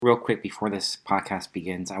Real quick before this podcast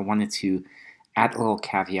begins, I wanted to add a little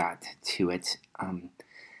caveat to it. Out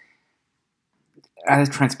of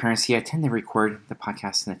transparency, I tend to record the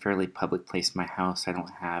podcast in a fairly public place in my house. I don't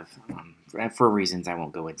have, for reasons I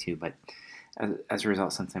won't go into, but as a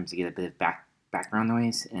result, sometimes I get a bit of background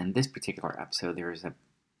noise. And this particular episode, there was a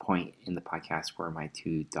point in the podcast where my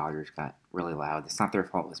two daughters got really loud. It's not their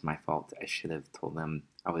fault, it was my fault. I should have told them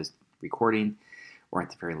I was recording, or at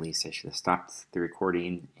the very least, I should have stopped the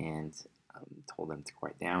recording and told them to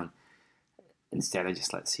quiet down. Instead, I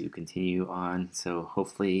just let Sue continue on. So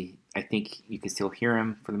hopefully, I think you can still hear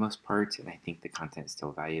him for the most part, and I think the content is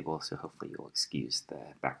still valuable. So hopefully, you'll excuse the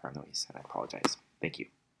background noise, and I apologize. Thank you.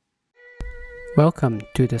 Welcome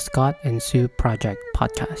to the Scott and Sue Project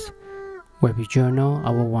podcast, where we journal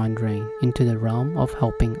our wandering into the realm of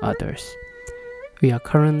helping others. We are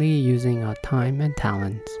currently using our time and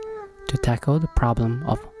talents to tackle the problem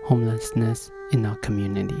of homelessness in our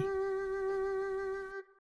community.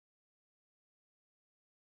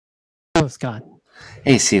 Hello, Scott.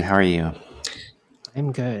 Hey, Sue, how are you?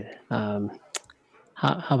 I'm good. How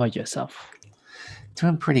about yourself?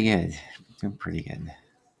 Doing pretty good.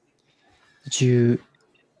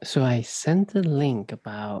 So I sent a link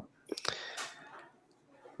about,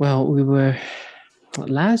 last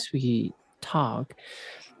we talked,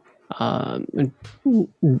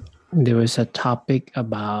 there was a topic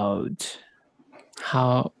about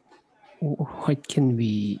what can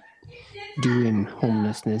we do in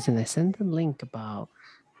homelessness, and I sent a link about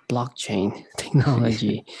blockchain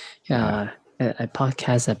technology, a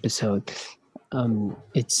podcast episode.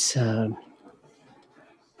 It's I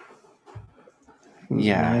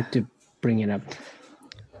have to bring it up,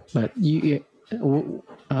 but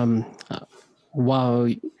while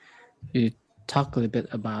you talk a little bit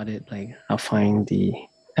about it, I'll find the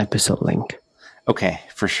episode link. Okay,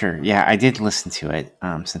 for sure. Yeah, I did listen to it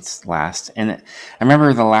since last. And I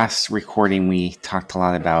remember the last recording, we talked a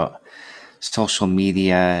lot about social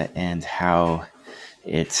media and how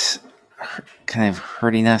it's kind of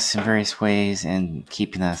hurting us in various ways and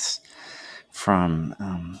keeping us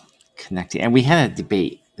from connecting. And we had a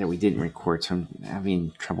debate that we didn't record, so I'm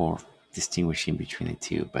having trouble distinguishing between the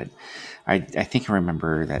two. But I think I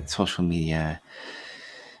remember that social media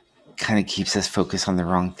kind of keeps us focused on the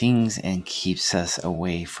wrong things and keeps us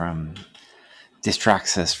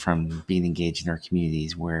distracts us from being engaged in our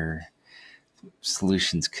communities where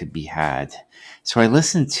solutions could be had. So I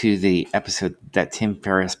listened to the episode, that Tim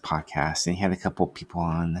Ferriss podcast, and he had a couple of people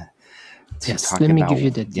on to talk about. Let me give you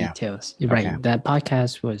the details. Yeah. Right. Okay. That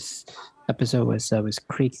episode was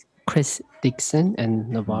Chris Dixon and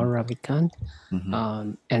Navarro Ravikant,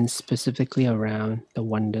 and specifically around the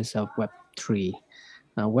wonders of Web3.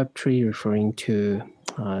 Web3 referring to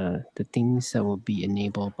the things that will be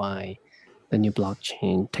enabled by the new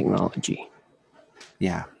blockchain technology.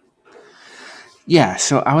 Yeah,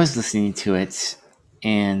 so I was listening to it,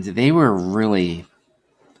 and they were really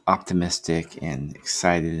optimistic and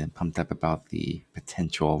excited and pumped up about the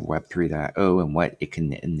potential of Web 3.0 and what it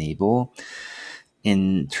can enable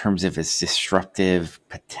in terms of its disruptive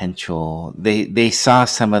potential. They saw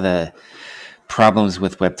some of the problems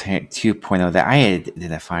with Web 2.0 that I had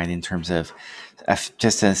identified in terms of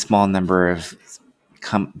just a small number of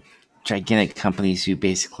gigantic companies who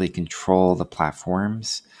basically control the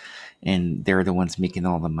platforms, and they're the ones making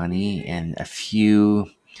all the money, and a few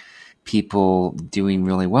people doing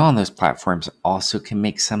really well on those platforms also can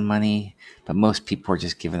make some money, but most people are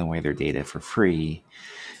just giving away their data for free,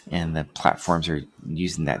 and the platforms are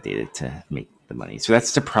using that data to make the money. So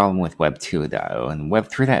that's the problem with Web 2.0, and Web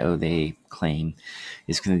 3.0, they claim,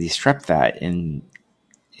 is going to disrupt that in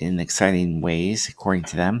exciting ways, according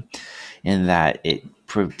to them, in that it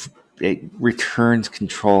returns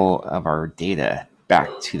control of our data back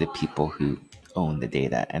to the people who own the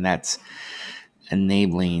data, and that's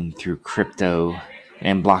enabling through crypto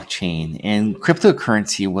and blockchain. And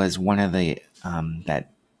cryptocurrency was one of the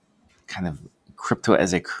that kind of crypto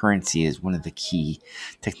as a currency is one of the key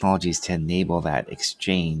technologies to enable that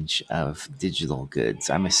exchange of digital goods.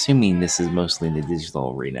 I'm assuming this is mostly in the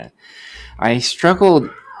digital arena. I struggled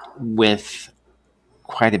with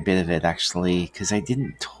quite a bit of it, actually, because I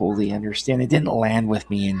didn't totally understand. It didn't land with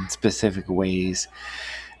me in specific ways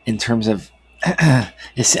in terms of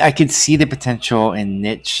I could see the potential in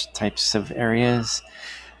niche types of areas.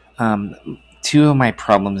 Two of my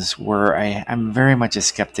problems were I'm very much a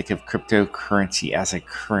skeptic of cryptocurrency as a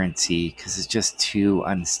currency because it's just too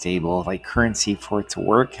unstable. Like, currency, for it to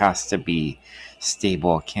work, has to be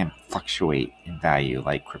stable. It can't fluctuate in value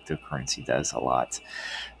like cryptocurrency does a lot.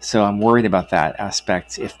 So I'm worried about that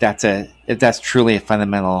aspect. If that's truly a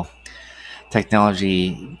fundamental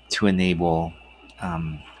technology to enable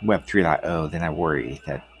Web 3.0, then I worry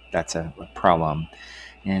that that's a problem.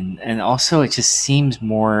 And also, it just seems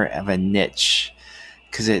more of a niche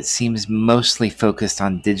because it seems mostly focused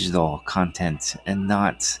on digital content and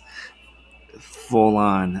not full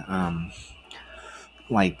on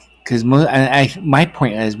like because my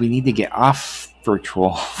point is we need to get off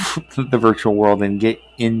virtual the virtual world and get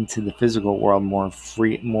into the physical world more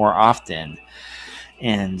often.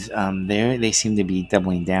 And they seem to be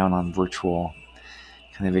doubling down on virtual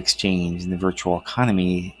kind of exchange and the virtual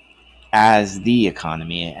economy as the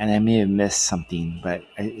economy. And I may have missed something, but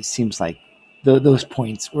it seems like those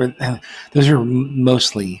points were those are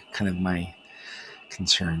mostly kind of my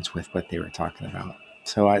concerns with what they were talking about.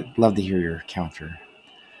 So I'd love to hear your counter.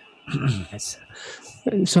 Yes.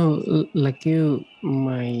 So, like you,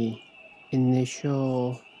 my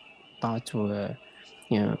initial thoughts were,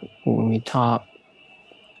 when we talk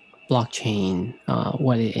blockchain,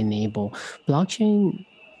 what it enable. Blockchain,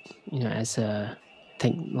 as a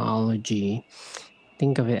technology,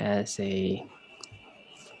 think of it as a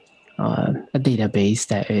database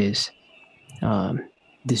that is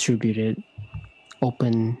distributed,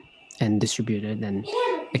 open and distributed and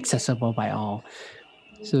accessible by all.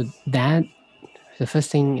 So that the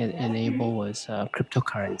first thing it enabled was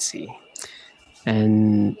cryptocurrency.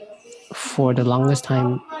 And for the longest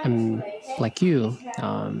time, like you,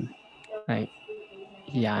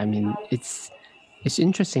 it's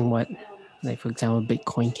interesting what, like, for example,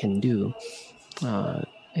 Bitcoin can do,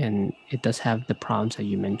 and it does have the problems that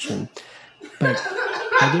you mentioned. But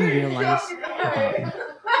I didn't realize about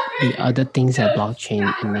the other things that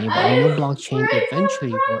blockchain enable. I know blockchain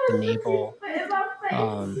eventually will enable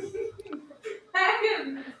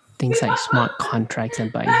things like smart contracts,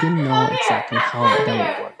 but I didn't know exactly how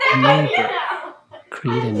that would work. I knew it would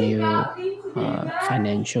create a new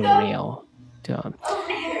financial rail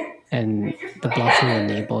and the blockchain will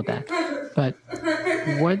enable that. But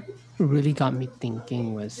what really got me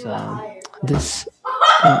thinking was this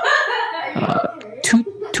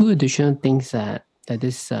two additional things that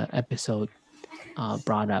this episode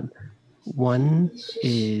brought up. One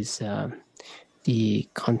is the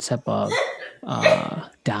concept of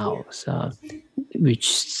DAOs,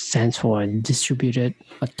 which stands for Distributed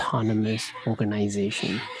Autonomous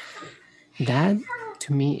Organization. That,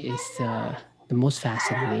 to me, is the most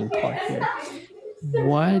fascinating part here.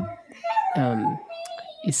 What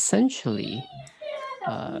essentially,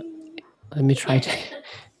 let me try to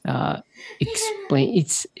explain.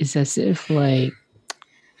 It's as if like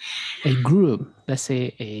a group, let's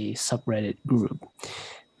say a subreddit group.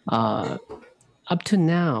 Up to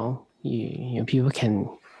now, people can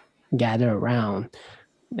gather around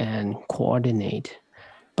and coordinate,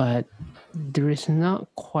 but there is not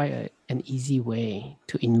quite an easy way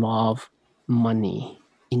to involve money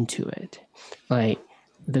into it. Like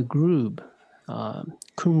the group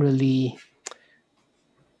couldn't really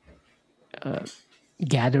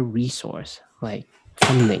gather resource like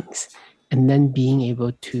fundings, and then being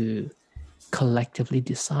able to collectively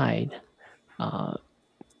decide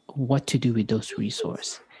what to do with those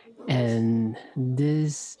resources. And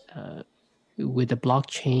this, with the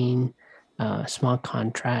blockchain smart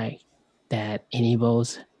contract that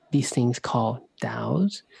enables these things called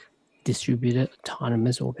DAOs, Distributed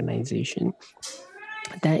Autonomous Organization,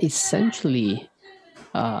 that essentially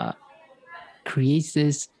creates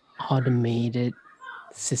this automated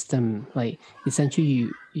system. Like essentially,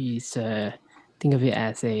 think of it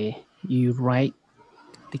as you write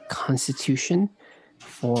the constitution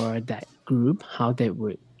for that group, how they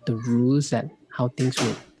would, the rules that how things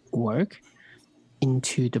would work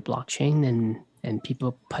into the blockchain, and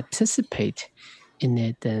people participate in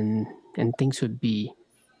it, and things would be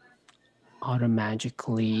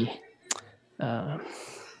automatically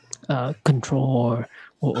controlled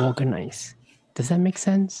or organized. Does that make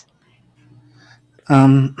sense?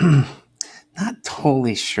 Not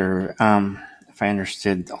totally sure if I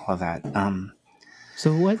understood all of that.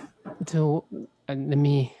 So let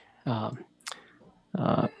me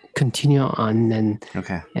continue on, and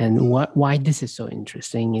Okay. And why this is so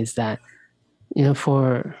interesting is that,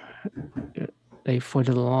 for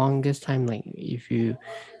the longest time, like if you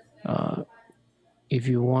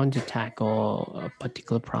want to tackle a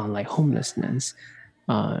particular problem like homelessness,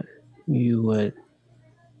 you would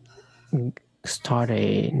start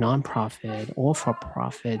a nonprofit or for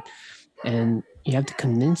profit, and you have to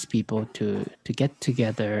convince people to get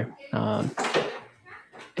together,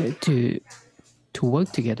 to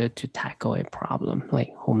work together to tackle a problem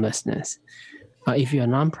like homelessness. If you're a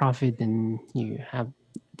nonprofit, then you have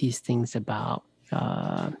these things about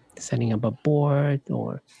setting up a board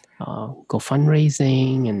or go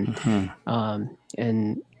fundraising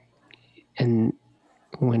and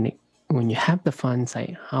when you have the funds,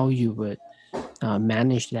 like how you would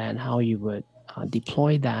manage that, how you would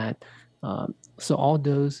deploy that. So all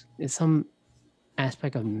those is some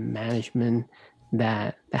aspect of management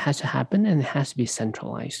that has to happen, and it has to be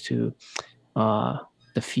centralized to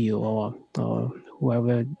the field or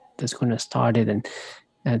whoever that's going to start it, and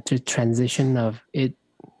the transition of it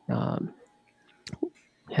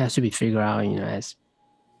has to be figured out, as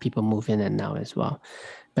people move in and out as well.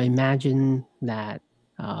 But imagine that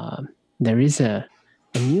there is a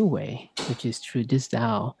new way, which is through this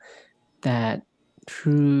DAO, that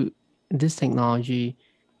through this technology,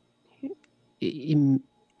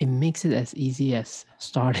 it makes it as easy as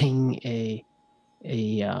starting a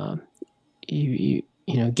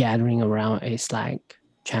gathering around a Slack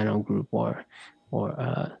channel group or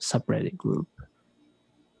a subreddit group.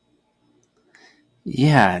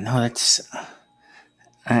 Yeah, no, that's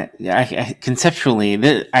I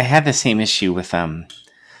conceptually. I had the same issue with the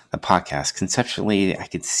podcast. Conceptually, I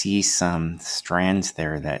could see some strands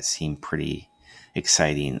there that seem pretty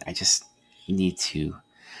exciting. I just it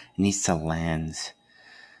needs to land.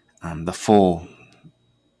 The full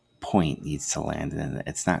point needs to land, and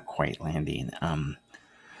it's not quite landing.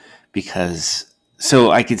 Because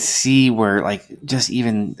so I could see where, like, just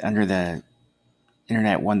even under the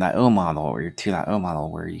Internet 1.0 model or your 2.0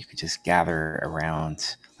 model, where you could just gather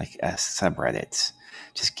around like a subreddit,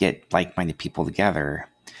 just get like-minded people together.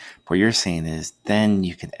 What you're saying is then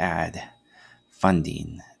you could add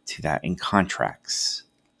funding to that in contracts.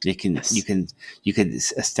 You could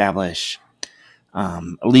establish a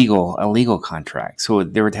legal contract. So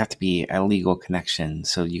there would have to be a legal connection.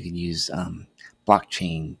 So you could use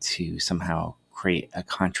blockchain to somehow create a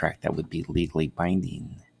contract that would be legally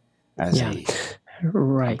binding as a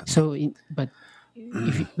right. company. So,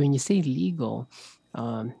 when you say legal,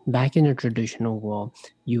 back in the traditional world,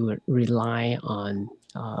 you would rely on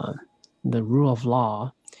the rule of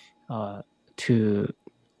law to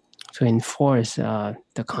enforce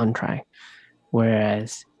the contract,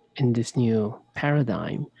 whereas in this new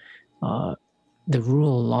paradigm, the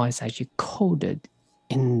rule of law is actually coded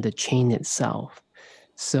in the chain itself.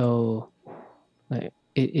 So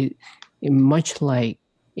it much like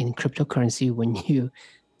in cryptocurrency, when you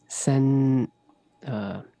send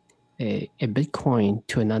a Bitcoin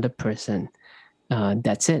to another person,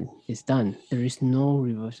 that's it. It's done. There is no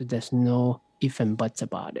reversal. There's no if and buts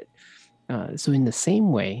about it. So in the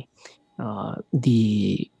same way,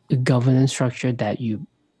 the governance structure that you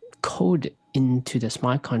code into the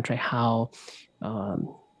smart contract, how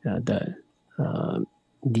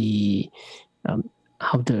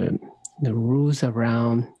the rules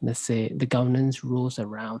around, let's say, the governance rules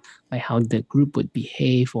around, like how the group would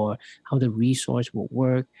behave or how the resource will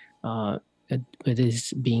work, whether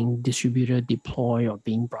it's being distributed, deployed, or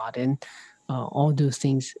being brought in, all those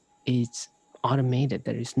things is automated.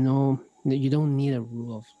 You don't need a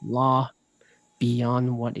rule of law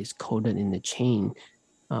beyond what is coded in the chain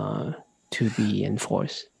to be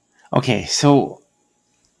enforced. Okay, so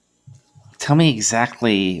tell me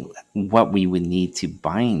exactly what we would need to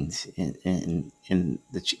bind in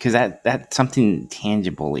the, because that's something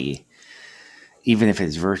tangibly, even if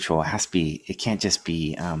it's virtual, it has to be. It can't just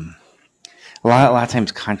be. A lot of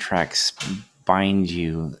times contracts bind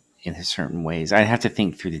you in certain ways. I have to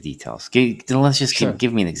think through the details. Let's just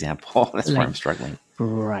give me an example. That's where I'm struggling.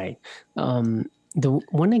 Right. The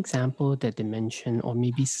one example that they mentioned, or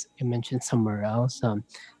maybe you mentioned somewhere else,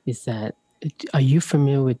 is that, are you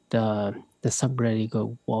familiar with the subreddit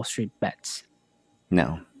called Wall Street Bets?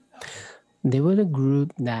 No. They were the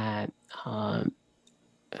group that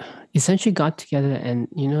essentially got together, and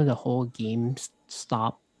the whole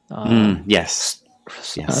GameStop yes.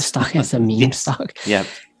 stock as a meme stock. Yep.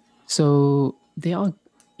 So they all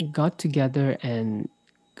got together and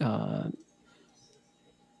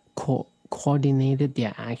coordinated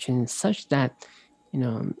their actions such that,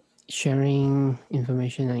 sharing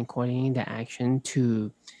information and coordinating the action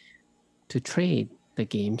to trade the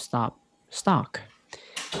GameStop stock.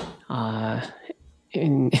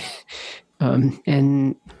 And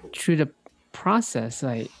through the process,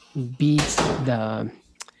 like, beats the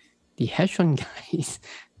hedge fund guys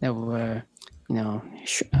that were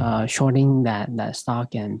shorting that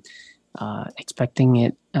stock and expecting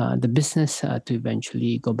it the business to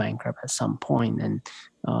eventually go bankrupt at some point.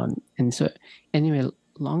 And so anyway,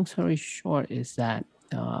 long story short is that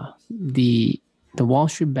the Wall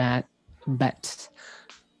Street bets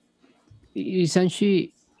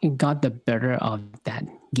essentially got the better of that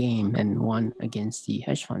game and won against the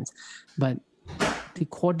hedge funds. But the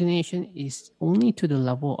coordination is only to the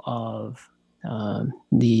level of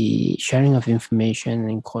the sharing of information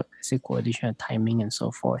and coordination of timing and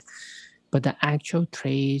so forth. But the actual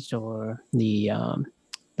trades or the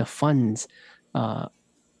funds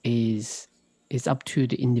is up to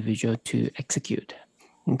the individual to execute.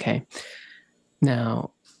 Okay.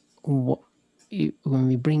 Now, when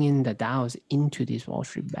we bring in the DAOs into this Wall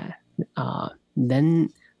Street bet, then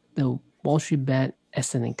the Wall Street bet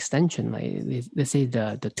as an extension, like let's say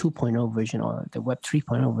the 2.0 version or the Web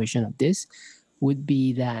 3.0 version of this would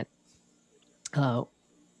be that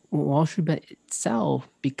Wall Street bet itself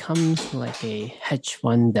becomes like a hedge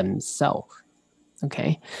fund themselves.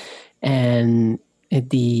 Okay. And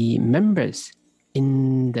the members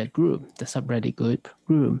in the group, the subreddit group,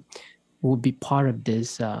 will be part of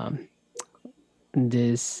this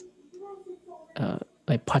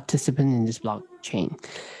like participant in this blockchain.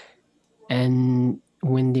 And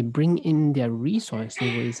when they bring in their resource,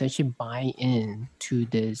 they will essentially buy in to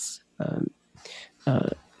this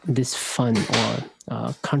this fund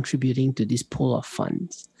or contributing to this pool of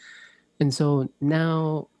funds. And so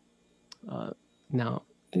now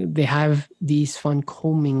they have these funds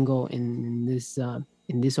commingle in this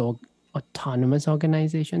autonomous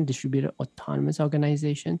organization, distributed autonomous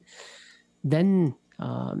organization. Then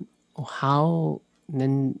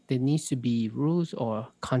then there needs to be rules or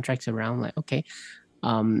contracts around like, okay,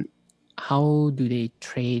 how do they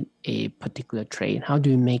trade a particular trade? How do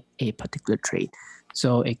you make a particular trade?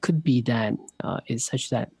 So it could be that it's such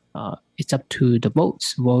that it's up to the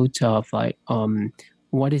votes of like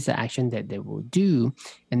what is the action that they will do,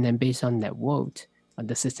 and then based on that vote,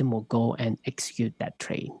 the system will go and execute that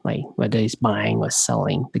trade, like whether it's buying or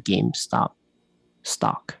selling the GameStop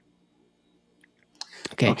stock.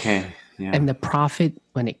 Okay. Yeah. And the profit,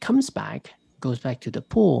 when it comes back, goes back to the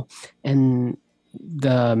pool, and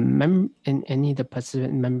any of the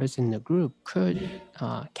participant members in the group could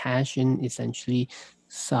cash in, essentially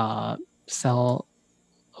sell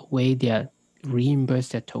away reimburse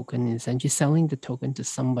their token, essentially selling the token to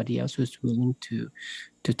somebody else who's willing to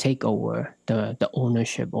take over the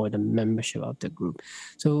ownership or the membership of the group.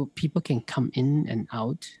 So people can come in and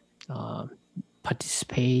out,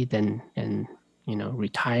 participate and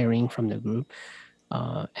retiring from the group,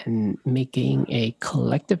 and making a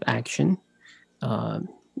collective action,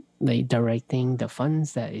 like directing the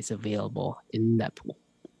funds that is available in that pool.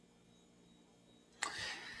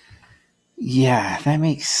 Yeah, that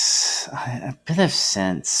makes a bit of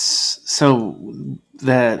sense. So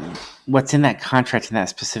what's in that contract in that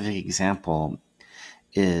specific example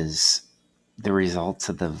is the results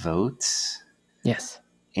of the votes. Yes.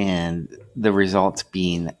 And the results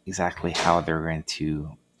being exactly how they're going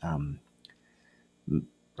to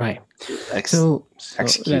right.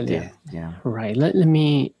 execute it. Yeah. Right. Let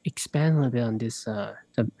me expand a little bit on this. So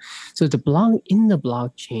the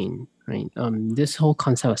blockchain, right? This whole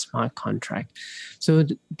concept of smart contract. So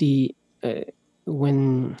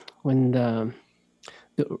when the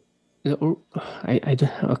I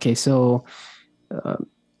don't, okay. So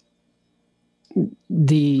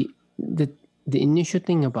the initial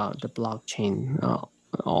thing about the blockchain,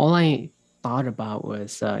 all I thought about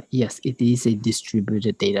was, yes, it is a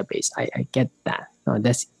distributed database. I get that.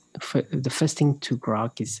 That's the first thing to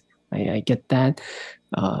grok is I get that.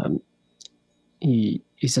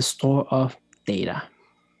 It's a store of data.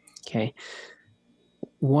 Okay.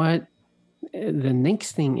 What the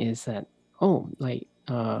next thing is that, for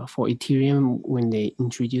Ethereum, when they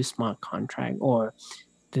introduce smart contract, or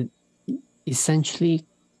essentially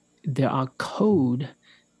there are code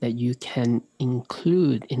that you can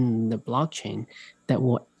include in the blockchain that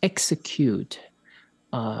will execute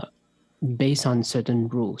based on certain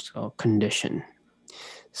rules or condition.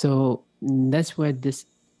 So that's where this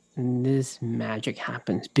magic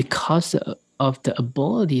happens, because of the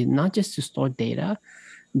ability not just to store data,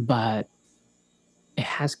 but it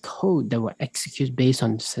has code that will execute based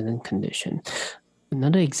on certain condition.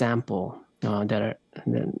 Another example that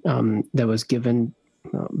was given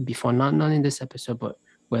before, not in this episode, but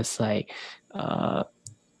was like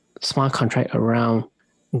smart contract around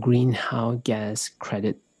greenhouse gas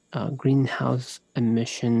credit, greenhouse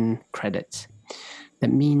emission credits.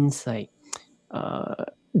 That means like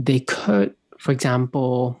they could, for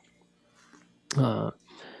example, you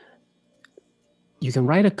can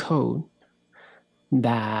write a code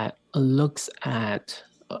that looks at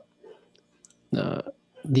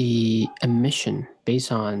the emission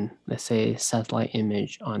based on, let's say, satellite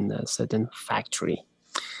image on a certain factory,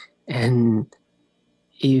 and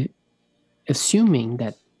assuming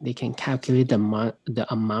that they can calculate the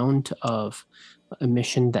amount of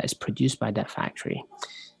emission that is produced by that factory,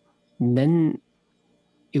 then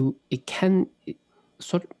it can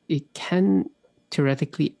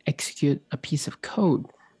theoretically execute a piece of code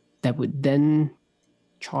that would then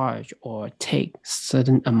charge or take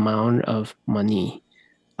certain amount of money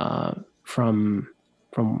from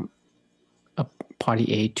a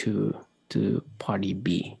party A to party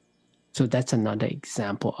B. So that's another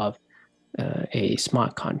example of a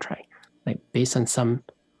smart contract, like based on some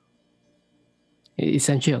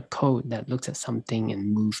essentially a code that looks at something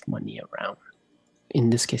and moves money around. In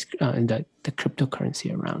this case, the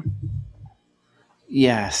cryptocurrency around.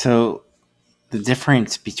 Yeah. So the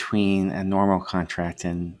difference between a normal contract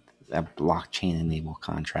and a blockchain enabled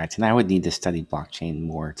contract, and I would need to study blockchain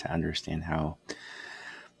more to understand how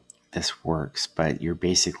this works, but you're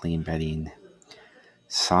basically embedding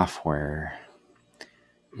software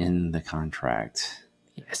in the contract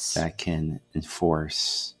that can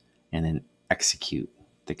enforce and then execute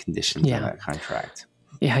the conditions of that contract.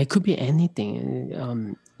 Yeah, it could be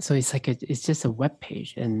anything. So it's just a web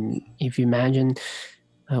page, and if you imagine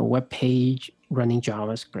a web page running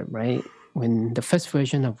JavaScript, right? When the first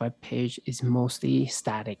version of web page is mostly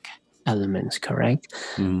static elements, correct?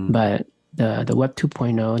 Mm-hmm. But the Web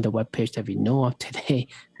 2.0, the web page that we know of today,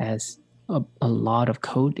 has a lot of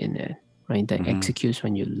code in it, right? That executes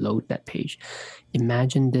when you load that page.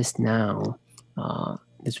 Imagine this now.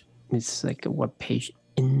 It's like a web page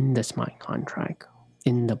in the smart contract,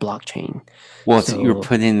 in the blockchain. Well, you're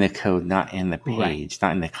putting the code not in the page, right.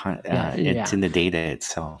 not in the it's in the data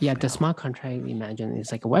itself. Yeah, the smart contract, imagine,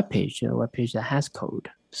 is like a web page that has code.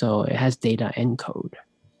 So it has data and code.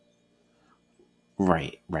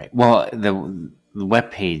 Right. Well, the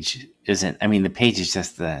web page isn't. I mean, the page is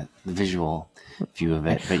just the visual view of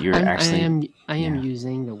it, but you're I am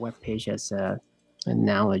using the web page as a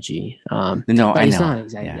analogy. No, but I it's know. not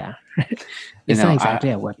exactly. It's not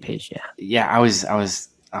exactly a web page. Yeah, I was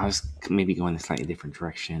maybe going a slightly different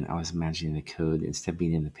direction. I was imagining the code instead of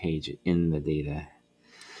being in the page, in the data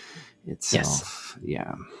itself.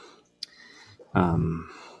 Yes. Yeah.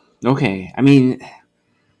 Okay. I mean,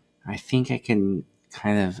 I think I can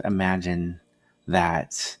kind of imagine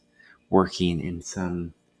that working in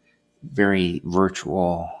some very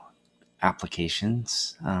virtual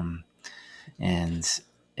applications, and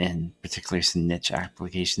in particular some niche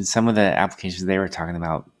applications. Some of the applications they were talking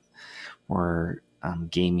about were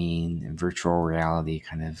gaming and virtual reality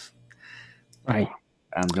kind of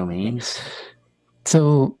domains.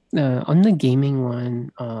 So on the gaming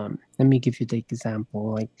one, let me give you the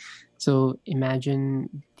example. So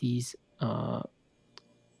imagine these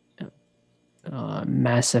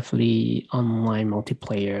massively online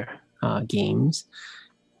multiplayer games.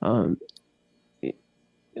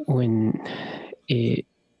 When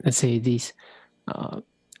let's say these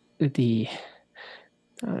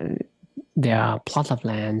there are plot of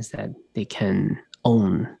lands that they can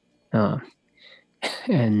own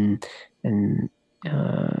and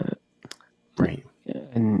right,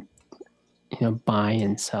 and buy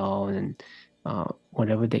and sell and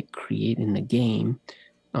whatever they create in the game.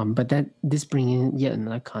 But this brings in yet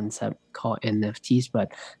another concept called NFTs.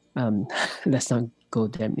 But let's not go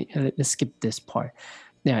there. Let's skip this part.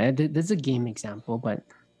 Yeah, there's a game example, but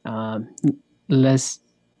let's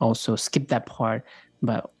also skip that part.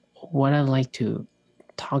 But what I'd like to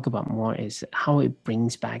talk about more is how it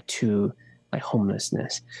brings back to like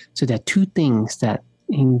homelessness. So there are two things that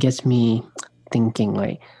gets me thinking,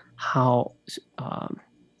 like how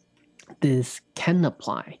this can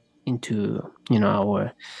apply into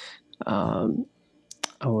our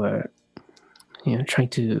trying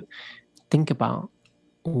to think about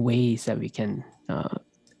ways that we can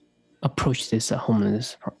approach this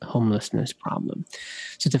homelessness problem.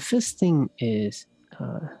 So the first thing is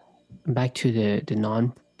back to the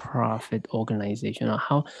non-profit organization.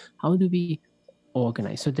 How do we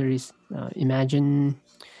organize? So there is imagine,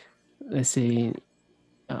 let's say,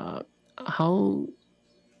 how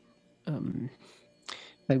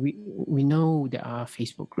like we know there are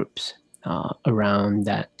Facebook groups around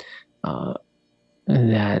that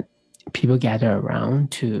that people gather around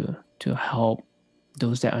to help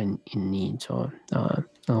those that are in need, or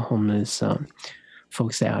homeless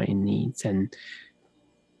folks that are in needs. And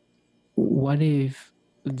what if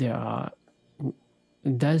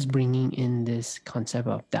does bringing in this concept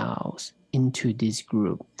of DAOs into this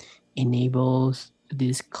group enables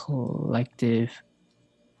this collective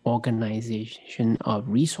organization of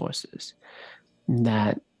resources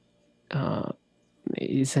that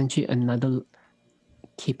essentially another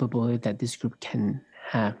capability that this group can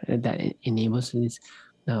have that enables this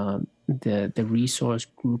the resource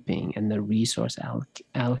grouping and the resource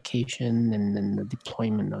allocation and then the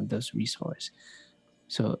deployment of those resources.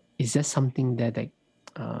 So is that something that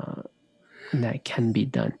that can be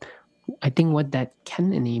done. I think what that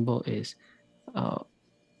can enable is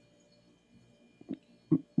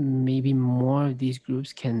maybe more of these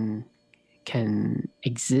groups can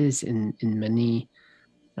exist in many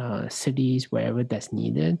cities wherever that's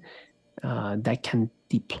needed, that can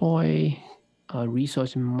deploy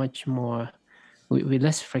resource much more with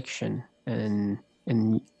less friction and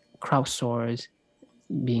crowdsource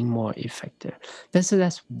being more effective.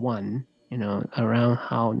 That's one, around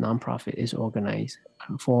how nonprofit is organized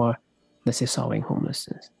for, let's say, solving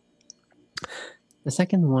homelessness. The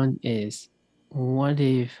second one is, what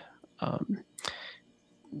if on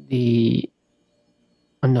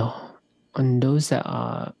those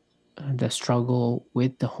that struggle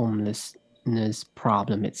with the homelessness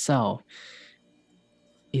problem itself,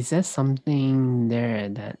 is there something there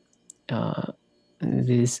that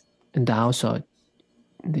this DAOs or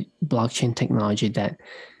the blockchain technology that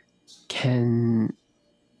can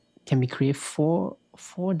be created for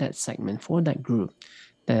that segment, for that group,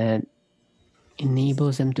 that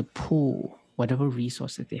enables them to pool whatever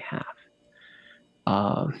resources they have,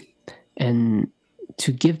 and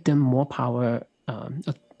to give them more power,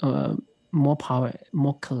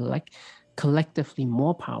 collectively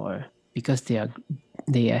more power, because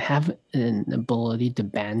they have an ability to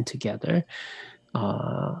band together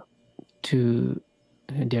to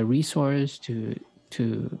their resource to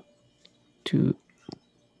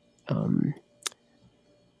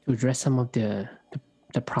address some of the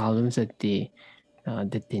problems that they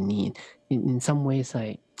need. In some ways,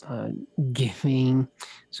 like giving.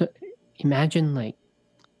 So imagine like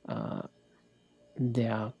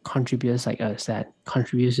there are contributors like us that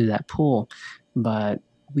contribute to that pool, but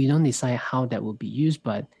we don't decide how that will be used,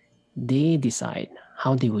 but they decide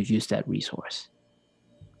how they will use that resource.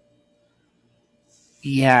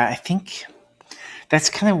 Yeah, I think that's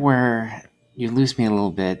kind of where you lose me a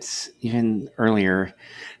little bit, even earlier,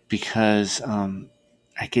 because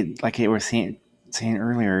I could, like I was saying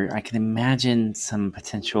earlier, I can imagine some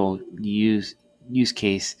potential use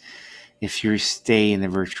case if you stay in the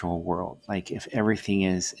virtual world, like if everything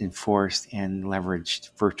is enforced and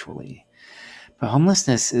leveraged virtually. But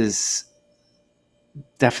homelessness is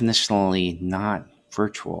definitionally not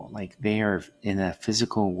virtual. Like they are in a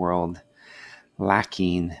physical world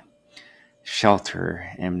lacking shelter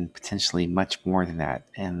and potentially much more than that.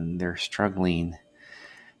 And they're struggling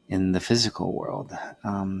in the physical world.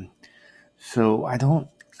 So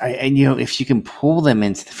if you can pull them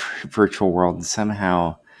into the virtual world and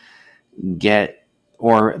somehow get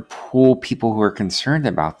or pull people who are concerned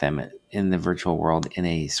about them in the virtual world in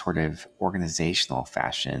a sort of organizational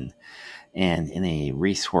fashion and in a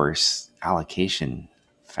resource allocation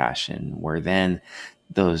fashion, where then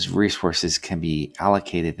those resources can be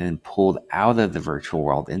allocated and pulled out of the virtual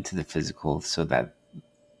world into the physical, so that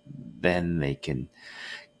then they can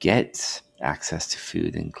get access to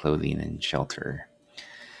food and clothing and shelter.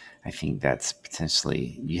 I think that's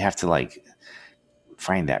potentially, you have to like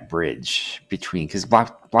find that bridge between, because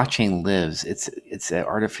blockchain lives, it's an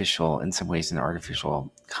artificial, in some ways, an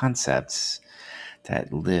artificial concept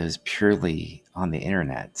that lives purely on the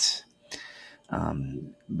internet.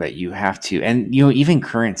 But you have to, and even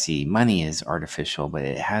currency, money is artificial, but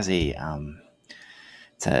it has it's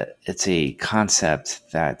a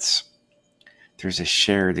concept that there's a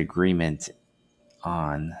shared agreement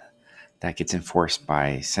on, that gets enforced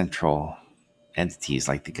by central entities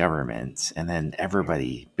like the government, and then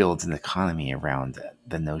everybody builds an economy around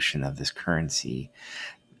the notion of this currency.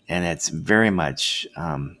 And it's very much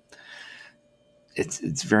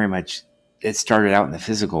it's very much, it started out in the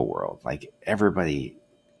physical world, like everybody,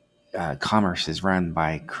 commerce is run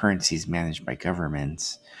by currencies managed by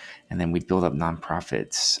governments, and then we build up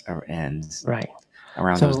nonprofits and Right.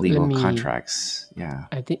 around So those legal contracts. Yeah.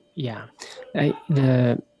 I think,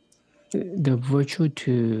 the virtual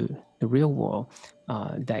to the real world,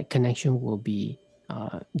 that connection will be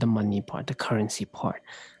the money part, the currency part.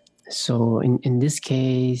 So in this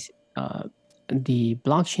case, the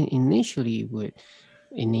blockchain initially would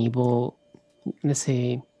enable, let's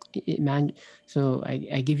say, so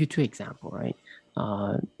I give you two examples, right?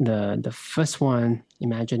 The first one,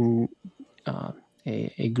 imagine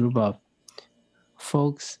a group of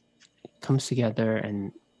folks comes together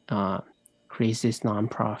and creates this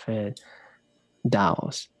nonprofit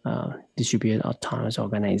DAOs, distributed autonomous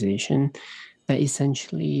organization, that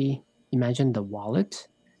essentially, imagine the wallet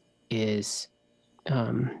is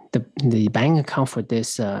the bank account for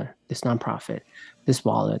this nonprofit. This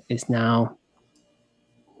wallet is now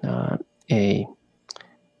it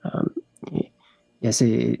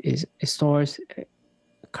stores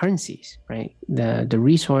currencies, right? The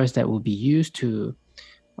resource that will be used to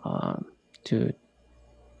to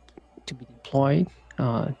be deployed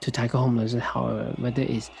to tackle homelessness. However, whether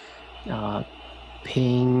it's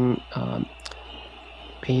paying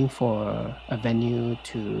paying for a venue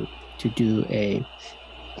to do a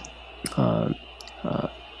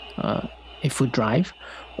food drive,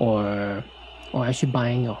 or actually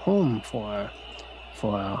buying a home for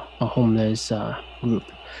a homeless group,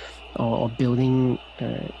 or building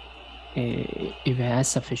if it has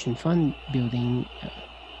sufficient fund, building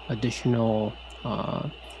additional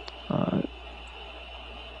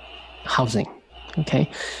housing. Okay,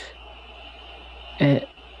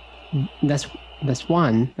 that's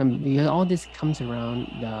one. Because all this comes around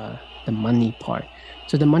the money part.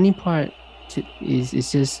 So the money part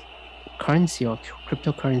is just currency or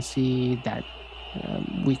cryptocurrency that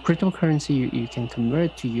with cryptocurrency you can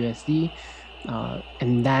convert to USD,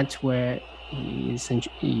 and that's where you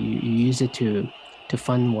use it to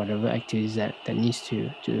fund whatever activities that needs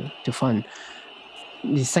to fund.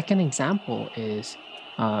 The second example is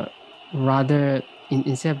rather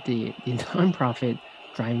instead of the nonprofit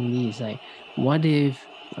driving these, like what if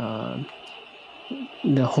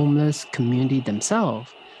the homeless community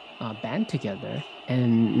themselves band together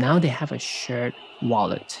and now they have a shared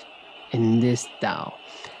wallet in this DAO,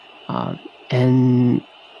 and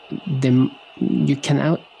then you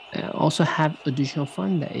can also have additional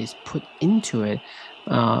fund that is put into it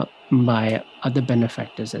by other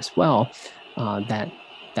benefactors as well, that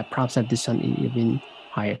perhaps have this one even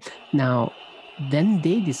higher. Now, then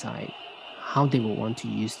they decide how they will want to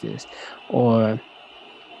use this, or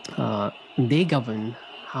they govern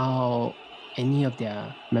how any of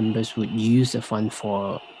their members would use the fund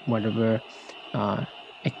for whatever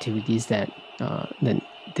activities that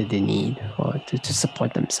they need, or to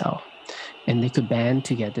support themselves. And they could band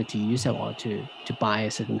together to use that wallet to buy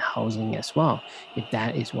a certain housing as well, if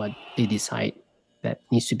that is what they decide that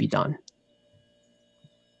needs to be done.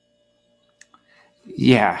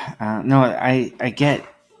 Yeah, no, I get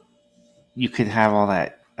you could have all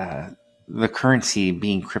that, the currency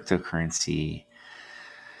being cryptocurrency,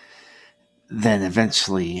 then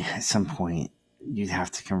eventually at some point you'd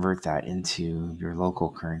have to convert that into your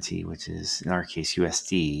local currency, which is in our case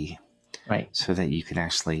USD, right? So that you can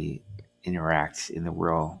actually interact in the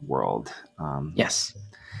real world. Yes.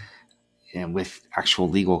 And with actual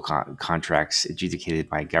legal contracts adjudicated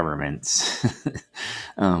by governments.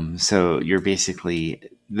 So you're basically,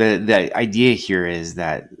 the idea here is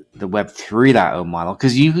that the Web 3.0 model,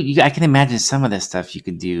 because I can imagine some of this stuff you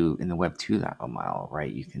could do in the Web 2.0 model,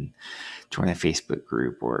 right? You can join a Facebook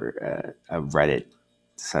group or a Reddit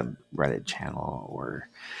subreddit channel or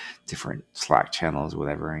different Slack channels,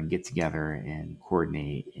 whatever, and get together and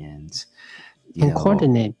coordinate and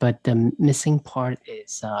coordinate. But the missing part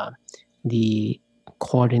is the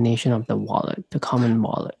coordination of the wallet, the common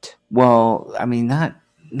wallet. Well, I mean, not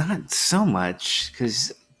so much,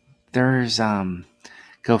 because there's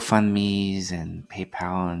GoFundMe's and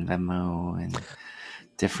PayPal and Venmo and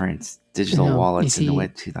different digital wallets in the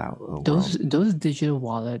Web 2.0 world. Those digital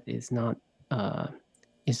wallet is not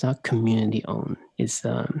community owned. It's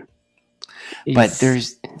but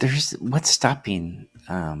there's what's stopping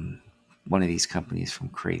one of these companies from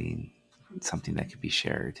creating something that could be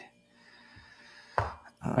shared?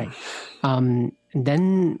 Right.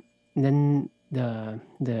 Then the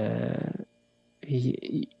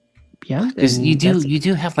yeah, because you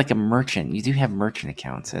do have like a merchant. You do have merchant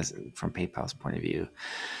accounts as from PayPal's point of view.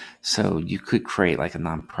 So you could create like a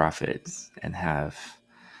nonprofit and have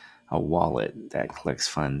a wallet that collects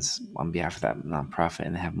funds on behalf of that nonprofit,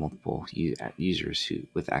 and have multiple users who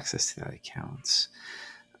with access to that accounts.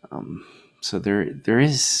 So there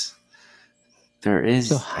is,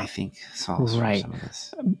 so, I think, solves for some of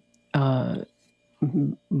this.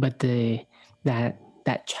 But that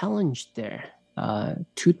challenge there,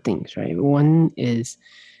 two things, right? One is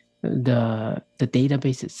the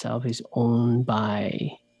database itself is owned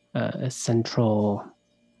by a central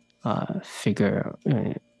figure,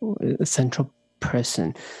 a central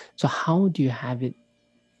person. So how do you have it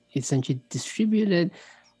essentially distributed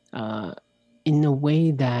in a way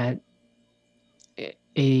that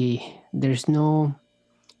there's no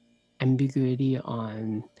ambiguity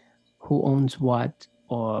on who owns what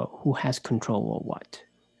or who has control of what?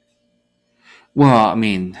 Well, I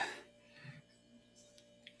mean,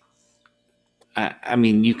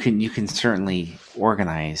 you can certainly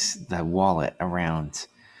organize the wallet around.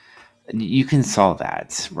 You can solve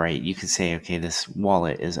that, right? You can say, okay, this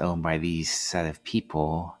wallet is owned by these set of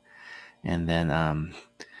people, and then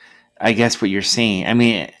I guess what you're saying. I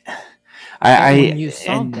mean, when you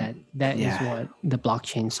solve that is what the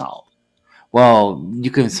blockchain solved. Well,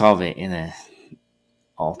 you can solve it in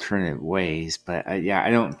alternate ways. But yeah,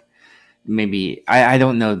 I don't. Maybe I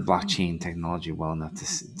don't know blockchain technology well enough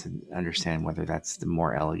to understand whether that's the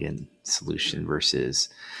more elegant solution versus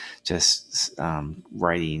just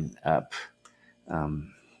writing up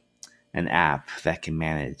um, an app that can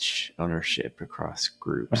manage ownership across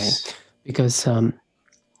groups. Right. Because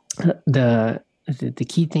the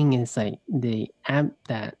key thing is like the app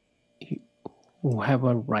that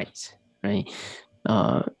whoever writes, right?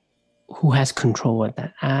 Who has control of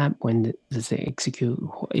that app? When does it execute?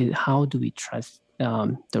 How do we trust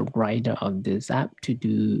the writer of this app to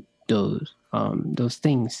do those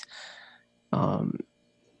things? And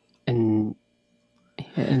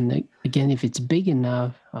again, if it's big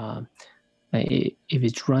enough, if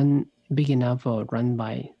it's run big enough or run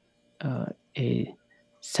by a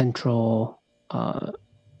central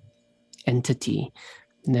entity,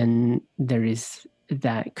 then there is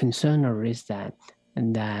that concern or risk that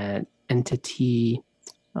entity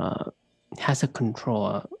has a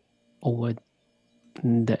control over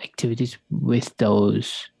the activities with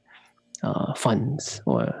those funds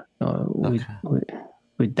or with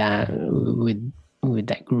that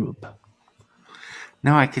group.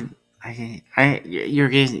 No, I could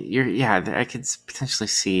potentially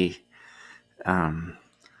see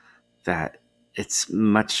that it's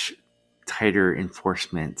much tighter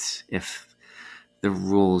enforcement if the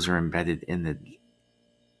rules are embedded in the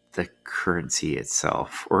currency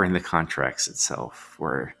itself or in the contracts itself,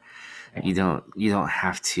 where you don't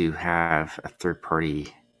have to have a third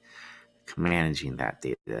party managing that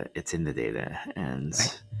data. It's in the data, and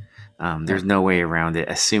there's no way around it.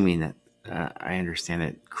 Assuming that I understand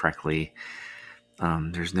it correctly,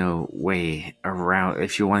 there's no way around.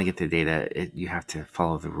 If you want to get the data, you have to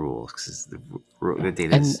follow the rules because the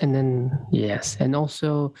data. And then yes, and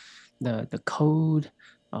also the code,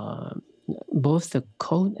 both the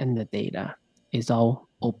code and the data is all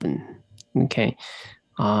open. Okay,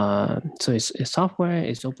 so it's software,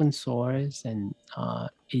 it's open source, and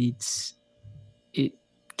it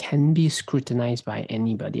can be scrutinized by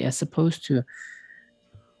anybody, as opposed to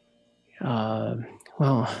I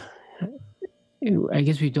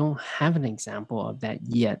guess we don't have an example of that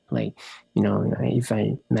yet. Like, if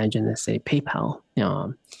I imagine, let's say, PayPal,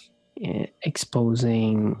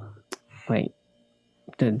 exposing like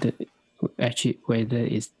the actually whether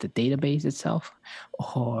it's the database itself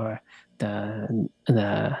or the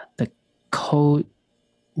code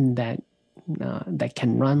that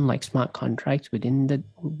can run like smart contracts with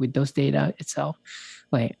those data itself.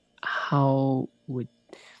 Like, how would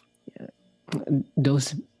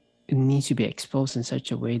those needs to be exposed in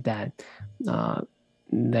such a way that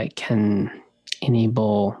that can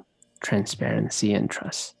enable transparency and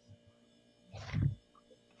trust.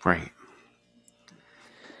 Right.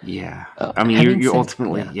 Yeah. I mean, you're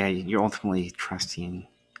ultimately, you're ultimately trusting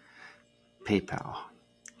PayPal.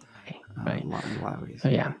 Right. In a lot of ways.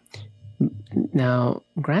 Yeah. Now,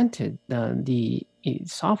 granted, the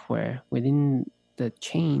software within the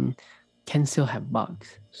chain can still have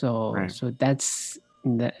bugs. So that's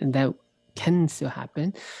that can still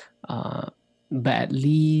happen, but at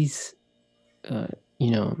least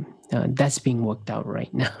that's being worked out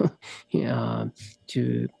right now.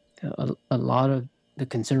 To a lot of the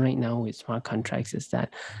concern right now with smart contracts is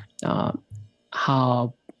that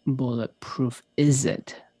how bulletproof is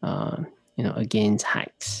it against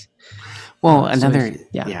hacks? Well,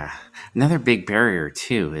 another big barrier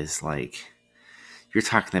too is like you're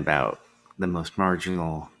talking about the most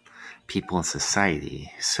marginal people in society.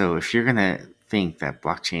 So if you're gonna think that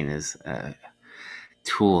blockchain is a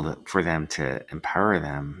tool for them to empower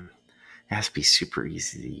them, it has to be super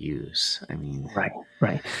easy to use. I mean, right.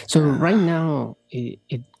 So right now it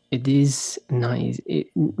is nice.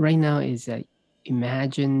 Right now is that,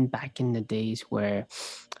 imagine back in the days where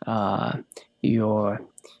the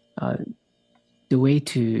way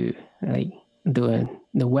to like the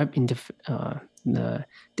web the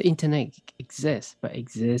internet exists, but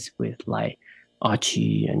exists with like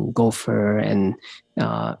Archie and Gopher and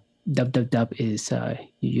www is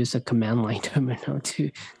you use a command line terminal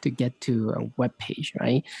to get to a web page,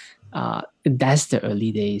 right? That's the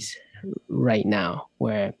early days right now,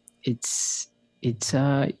 where it's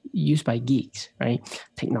used by geeks, right?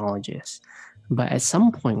 Technologists. But at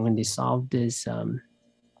some point when they solve this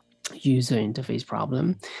user interface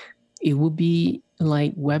problem, it will be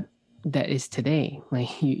like web that is today.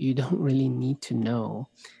 Like you don't really need to know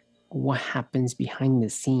what happens behind the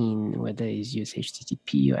scene, whether it's use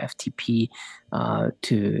HTTP or FTP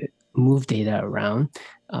to move data around.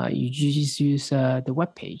 You just use the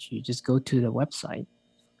web page. You just go to the website.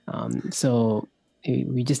 So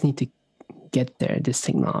we just need to get there, this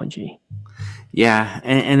technology. Yeah,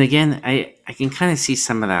 and again, I can kind of see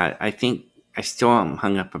some of that. I think I still am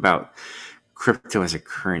hung up about crypto as a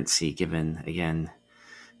currency, given again,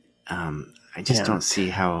 I just Yeah. don't see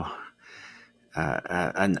how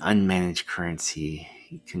an unmanaged currency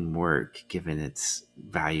can work, given its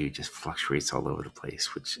value just fluctuates all over the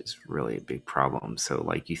place, which is really a big problem. So,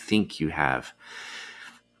 like, you think you have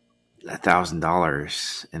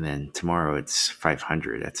 $1,000, and then tomorrow it's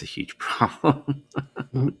 500. That's a huge problem.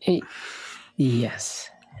 Yes.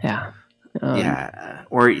 Yeah. Yeah,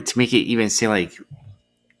 or to make it even say like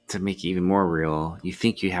to make it even more real, you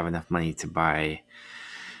think you have enough money to buy,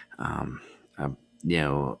 um, a, you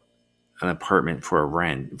know, an apartment for a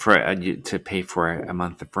rent to pay for a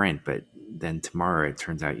month of rent, but then tomorrow it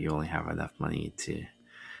turns out you only have enough money to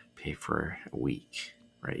pay for a week,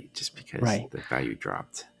 right? Just because Right. the value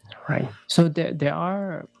dropped. Right. So there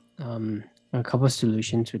are a couple of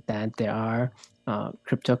solutions with that. There are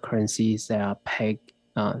cryptocurrencies that are pegged.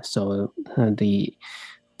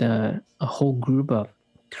 The a whole group of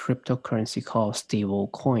cryptocurrency called stable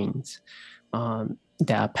coins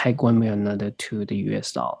that are pegged one way or another to the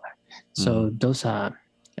US dollar. Mm. So those are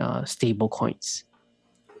stable coins.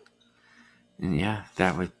 And yeah,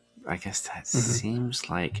 that would. I guess that Mhm. seems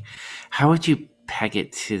like. How would you peg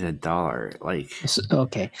it to the dollar? Like,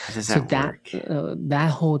 Okay, how does so that work?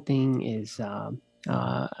 that whole thing is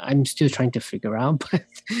I'm still trying to figure out, but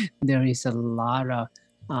there is a lot of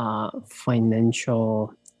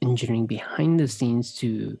financial engineering behind the scenes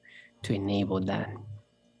to enable that.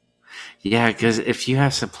 Yeah, because if you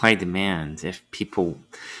have supply demand, if people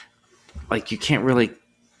like, you can't really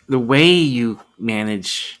the way you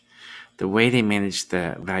manage the way they manage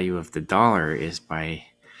the value of the dollar is by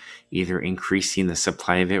either increasing the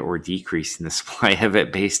supply of it or decreasing the supply of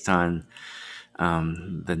it based on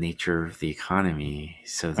the nature of the economy.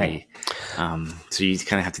 So Right. so you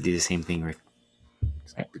kind of have to do the same thing with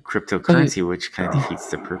Right. So, cryptocurrency, which kind of defeats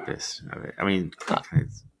the purpose of it. I mean, uh, kind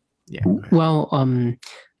of, yeah. Go ahead. well,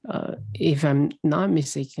 if I'm not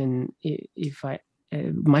mistaken, if I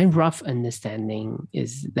my rough understanding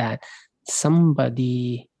is that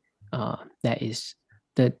somebody that is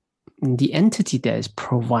the entity that is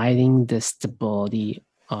providing the stability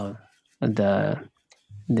of the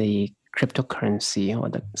the cryptocurrency or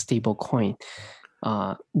the stable coin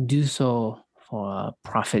do so for a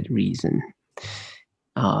profit reason,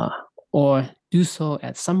 uh, or do so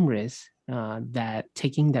at some risk, that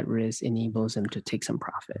taking that risk enables them to take some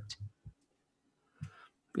profit.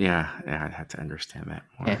 Yeah, I'd have to understand that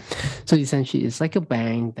Yeah. more. So essentially, it's like a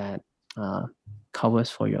bank that uh, covers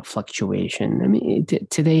for your fluctuation. I mean,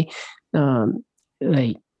 today, um,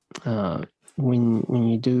 like when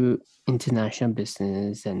you do international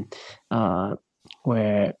business and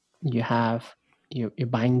where you have you're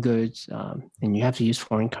buying goods and you have to use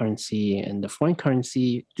foreign currency, and the foreign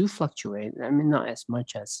currency do fluctuate. I mean, not as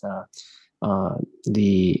much as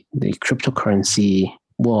the cryptocurrency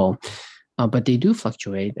will, but they do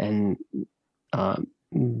fluctuate, and uh,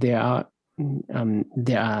 there are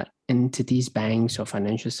there are entities, banks, or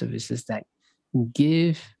financial services that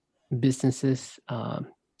give businesses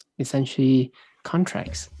essentially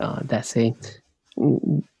contracts that say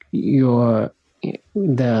your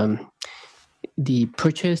the the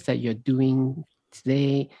purchase that you're doing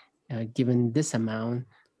today, given this amount,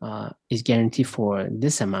 is guaranteed for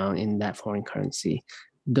this amount in that foreign currency.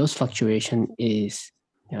 Those fluctuation is,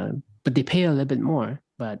 but they pay a little bit more.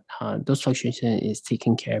 But those fluctuation is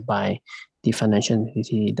taken care by the financial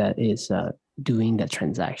entity that is doing that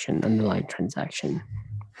transaction, underlying transaction.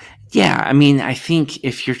 Yeah, I mean, I think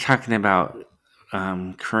if you're talking about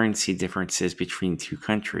currency differences between two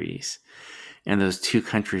countries, and those two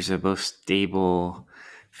countries are both stable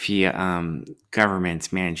fiat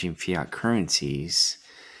governments managing fiat currencies.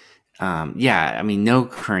 Yeah, I mean, no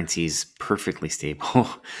currency is perfectly stable,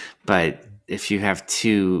 but if you have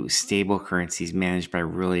two stable currencies managed by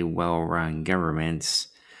really well-run governments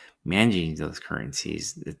managing those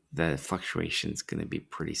currencies, the fluctuation is going to be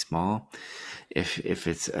pretty small. If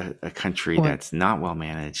it's a country Well, that's not well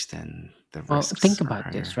managed, then the well, risks think are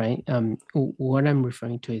about this, higher. right? What I'm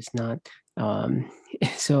referring to is not um,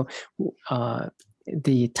 so. Uh,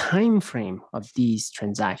 the time frame of these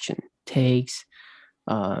transaction takes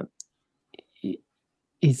uh,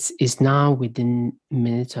 it's now within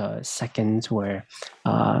minutes or seconds, where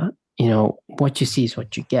what you see is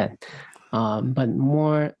what you get, but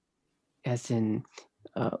more as in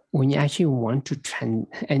when you actually want to trend,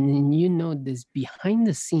 and this behind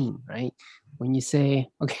the scene, right? When you say,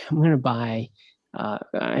 okay, I'm going to buy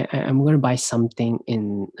I'm going to buy something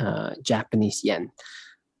in Japanese yen,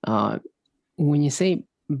 when you say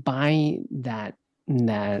buy that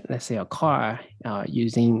that, let's say, a car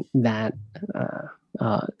using that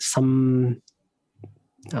some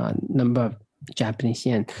number of Japanese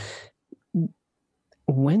yen,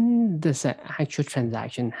 when does an actual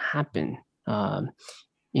transaction happen?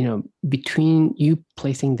 Between you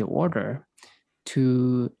placing the order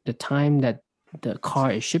to the time that the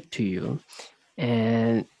car is shipped to you,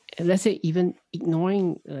 and let's say even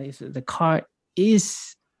ignoring the car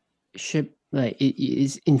is shipped, like it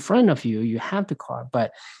is in front of you, you have the car,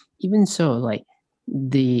 but even so, like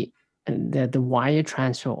the wire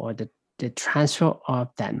transfer or the transfer of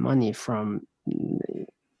that money from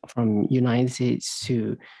United States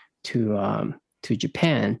to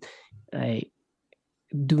Japan, like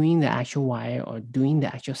doing the actual wire or doing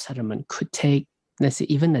the actual settlement could take, let's say,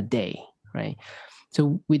 even a day, right?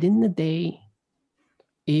 So within the day,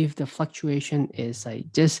 if the fluctuation is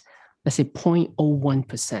like just, let's say,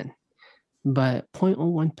 0.01%, but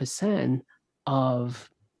 0.01% of,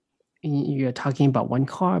 you're talking about one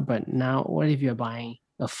car, but now what if you're buying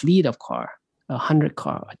a fleet of car, 100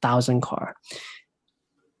 car, 1,000 car?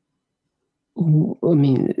 I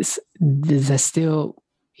mean, that still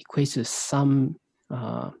equates to some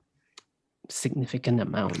significant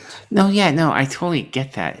amount. No, I totally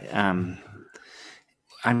get that.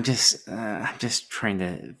 I'm just trying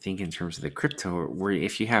to think in terms of the crypto, where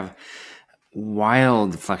if you have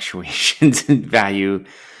wild fluctuations in value,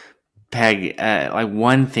 peg like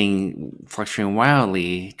one thing fluctuating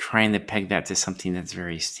wildly, trying to peg that to something that's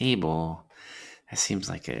very stable, that seems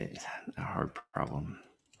like a hard problem,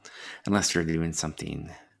 unless you're doing something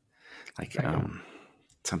like Right.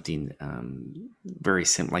 something very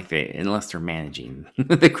simple, like unless they're managing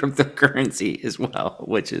the cryptocurrency as well,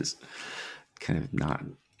 which is kind of not.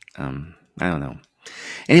 I don't know.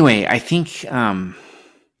 Anyway, I think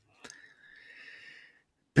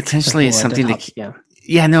potentially it's For the something top, to. yeah.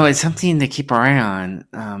 Yeah, no, it's something to keep our eye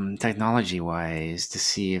on, technology-wise, to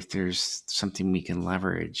see if there's something we can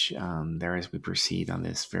leverage there as we proceed on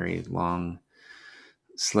this very long,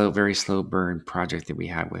 very slow burn project that we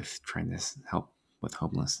have with trying to help with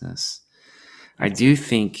homelessness. I do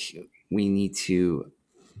think we need to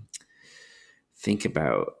think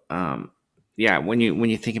about, when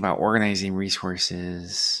you think about organizing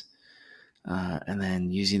resources and then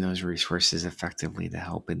using those resources effectively to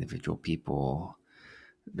help individual people.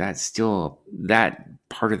 That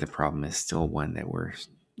part of the problem is still one that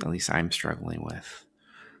at least I'm struggling with,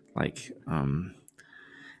 like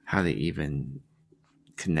how they even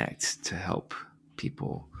connect to help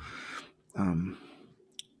people.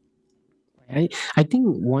 I think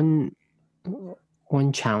one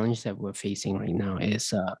challenge that we're facing right now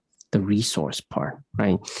is the resource part,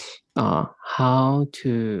 right? How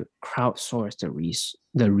to crowdsource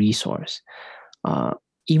the resource.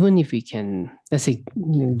 Even if we can, let's say,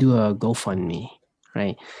 do a GoFundMe,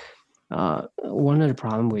 right? One of the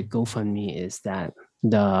problems with GoFundMe is that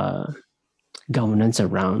the governance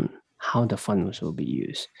around how the funds will be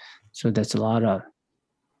used. So there's a lot of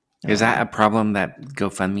Is that a problem that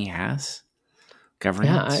GoFundMe has?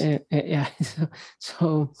 Governance? yeah.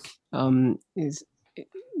 So is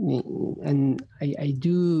and I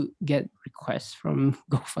do get requests from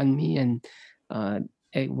GoFundMe, and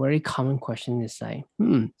a very common question is like,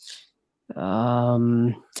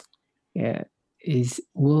 yeah,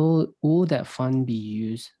 will that fund be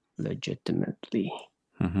used legitimately?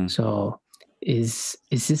 Mm-hmm. So is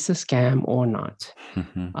this a scam or not?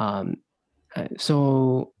 Mm-hmm.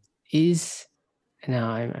 So is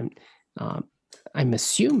now I'm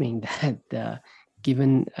assuming that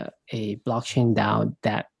given a blockchain DAO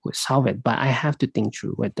that would solve it, but I have to think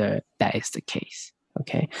through whether that is the case.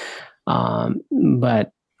 Okay,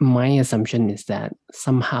 but my assumption is that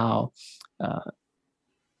somehow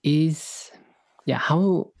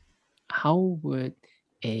how would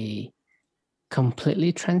a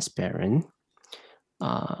completely transparent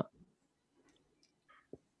um,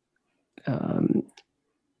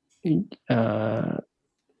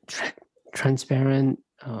 transparent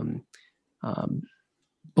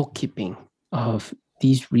bookkeeping of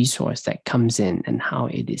these resource that comes in and how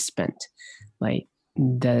it is spent, like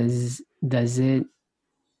does it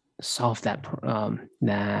solve that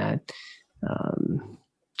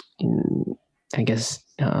I guess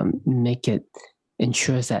make it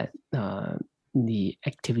ensures that the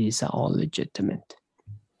activities are all legitimate?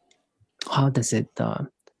 How does it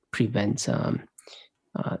prevent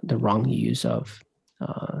the wrong use of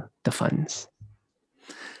the funds?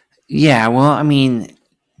 Yeah, well, I mean,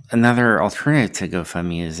 another alternative to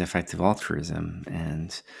GoFundMe is effective altruism,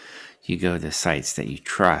 and you go to sites that you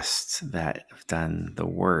trust that have done the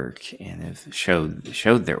work and have showed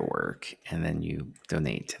their work, and then you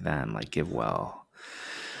donate to them, like GiveWell.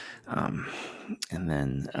 And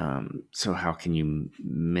then, so how can you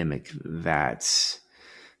mimic that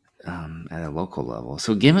at a local level?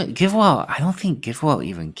 So GiveWell, I don't think GiveWell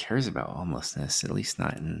even cares about homelessness, at least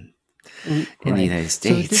not in the Right. United So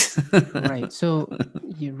States. this, right. So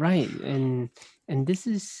you're right, and this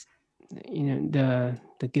is, the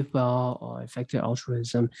give well or effective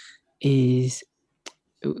altruism is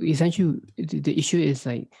essentially the issue is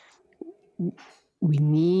like we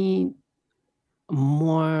need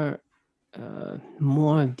more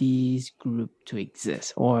more of these group to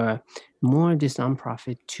exist, or more of this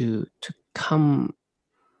nonprofit to come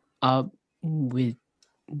up with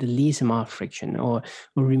the least amount of friction, or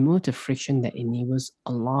remove the friction that enables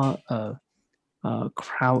a lot of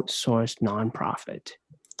crowdsourced nonprofit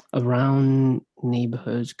around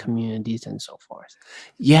neighborhoods, communities, and so forth.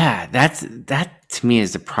 Yeah, that to me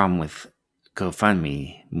is the problem with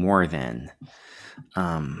GoFundMe more than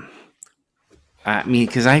I mean,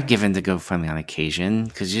 because I've given to GoFundMe on occasion,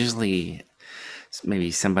 because usually maybe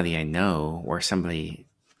somebody I know or somebody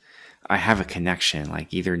I have a connection,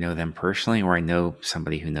 like either know them personally or I know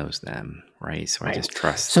somebody who knows them, right? So I Right. just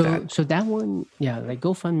trust that. So that one, yeah, like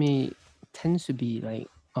GoFundMe tends to be like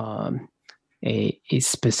a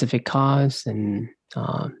specific cause, and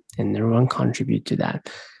everyone contribute to that.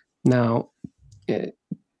 Now,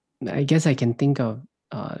 I guess I can think of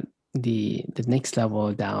the next level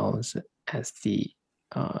of DAOs as the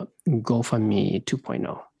GoFundMe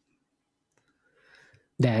 2.0.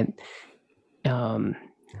 That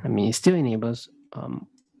it still enables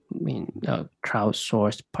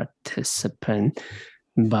crowdsourced participant,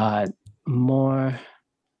 but more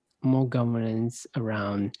governance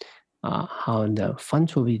around how the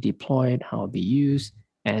funds will be deployed, how it will be used,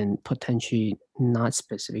 and potentially not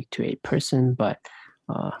specific to a person, but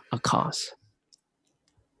a cause.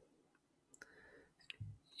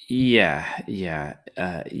 Yeah.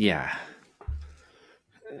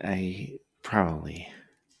 I probably.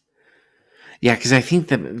 Yeah, because I think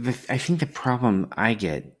the problem I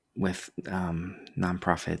get with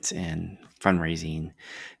nonprofits and fundraising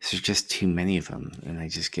is there's just too many of them, and I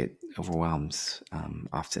just get overwhelmed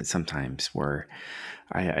often. Sometimes where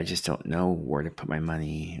I just don't know where to put my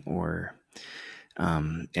money, or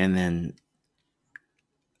and then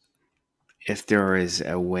if there is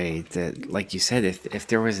a way that, like you said, if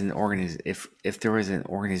there was if there was an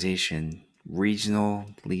organization,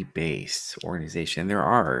 regionally based organization, there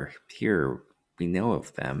are here, we know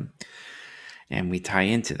of them, and we tie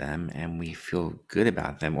into them and we feel good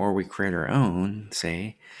about them, or we create our own,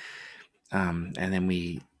 say, and then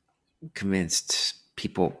we convinced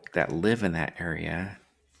people that live in that area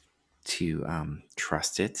to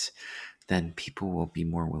trust it, then people will be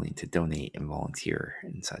more willing to donate and volunteer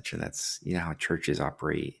and such. And that's, how churches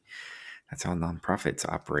operate. That's how nonprofits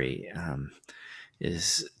operate.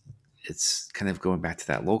 Is It's kind of going back to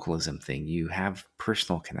that localism thing. You have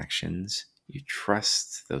personal connections, you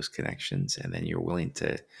trust those connections, and then you're willing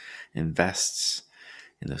to invest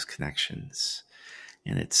in those connections.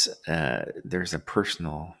 And it's there's a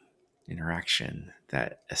personal interaction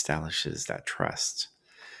that establishes that trust.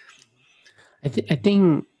 I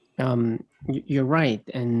think you're right,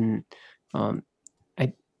 and I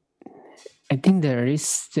think there is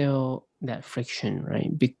still that friction,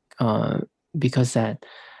 right? Because that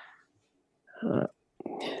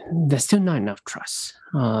there's still not enough trust.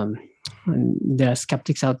 There are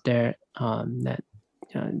skeptics out there that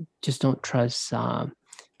just don't trust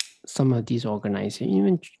some of these organizations,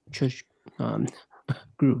 even church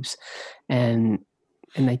groups, and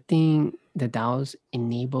I think the DAOs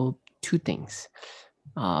enable two things.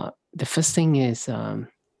 The first thing is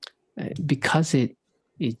because it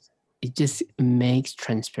just makes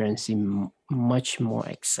transparency much more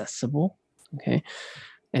accessible. Okay,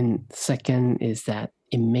 and second is that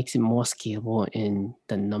it makes it more scalable in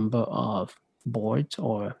the number of boards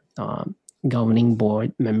or governing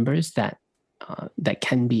board members that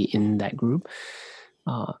can be in that group.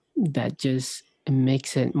 That just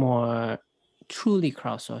makes it more truly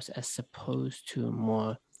crowdsourced as opposed to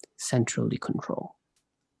more centrally controlled.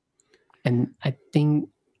 And I think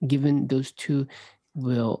given those two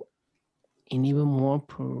will enable more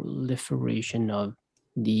proliferation of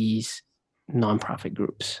these nonprofit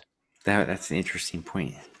groups. That's an interesting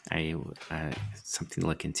point. Something to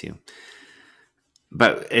look into.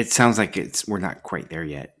 But it sounds like we're not quite there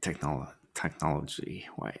yet, technology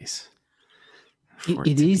wise.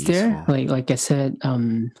 It is there, like I said,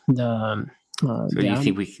 the. So do you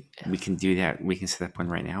think we can do that? We can set up one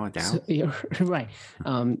right now, a DAO? So, you're right.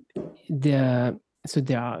 So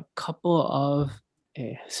there are a couple of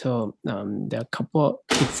there are a couple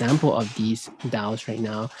example of these DAOs right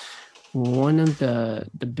now. one of the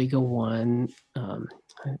bigger one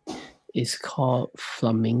is called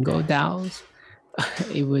Flamingo DAOs.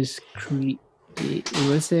 It was it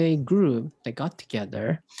was a group that got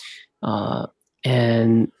together,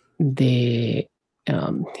 and they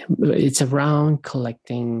it's around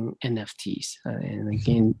collecting NFTs, and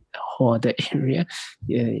again, the whole other area,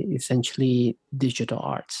 essentially digital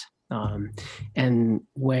arts, and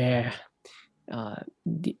where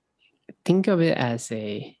think of it as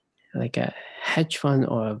a hedge fund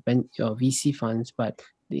or VC funds, but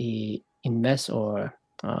they invest or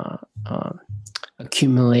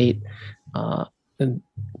accumulate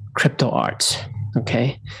crypto arts,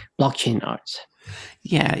 okay, blockchain arts.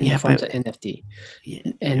 Yeah, in the forms of NFT,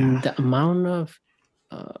 and the amount of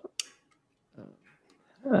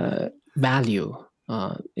value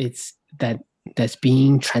it's that's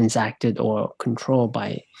being transacted or controlled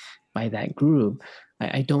by that group.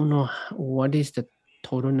 I don't know what is the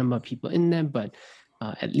total number of people in there, but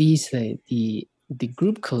at least the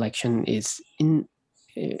group collection is in.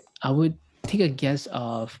 I would take a guess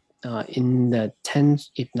of in the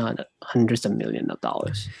tens, if not hundreds of millions of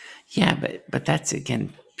dollars. Yeah, but that's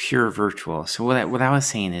again pure virtual. So what I was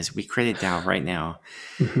saying is we create a DAO right now,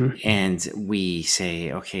 and we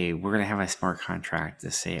say, okay, we're gonna have a smart contract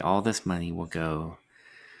to say all this money will go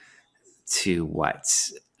to what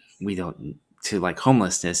we don't to like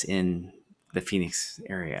homelessness in the Phoenix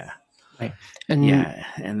area. Right.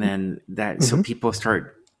 And then that so people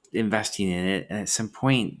start investing in it, and at some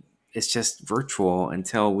point it's just virtual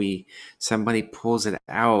until somebody pulls it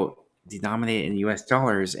out, denominate it in US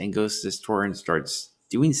dollars, and goes to the store and starts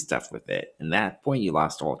doing stuff with it. And at that point you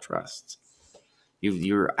lost all trust.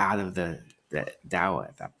 You're out of the DAO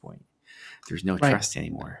at that point. There's no trust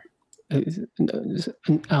anymore.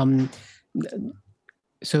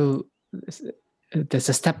 So there's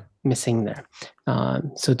a step missing there.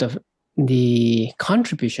 So the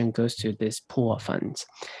contribution goes to this pool of funds.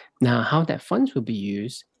 Now, how that funds will be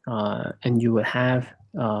used, and you will have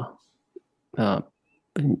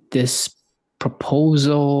this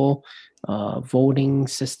proposal voting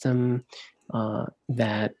system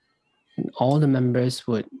that all the members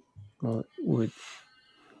would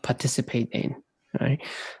participate in, right?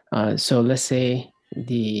 So let's say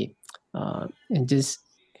and just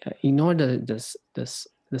ignore the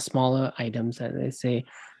smaller items. That let's say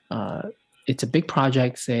it's a big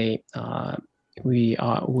project. Say we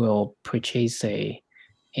will purchase a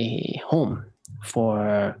home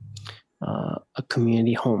for a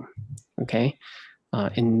community home, okay?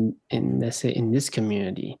 In let's say in this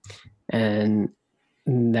community, and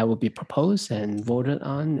that will be proposed and voted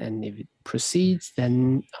on, and if it proceeds,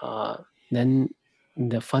 then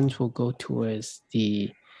the funds will go towards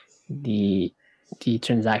the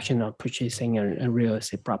transaction of purchasing a real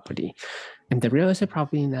estate property, and the real estate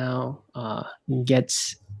property now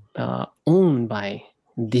gets owned by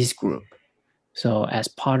this group. So as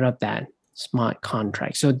part of that smart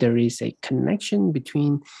contract, so there is a connection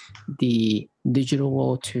between the digital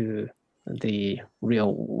world to the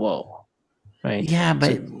real world, right? Yeah,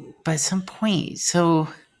 but at some point, so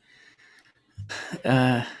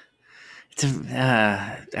I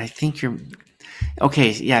think you're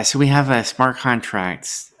okay. Yeah, so we have a smart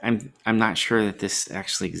contracts. I'm not sure that this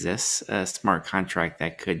actually exists. A smart contract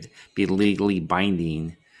that could be legally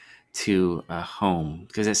binding to a home,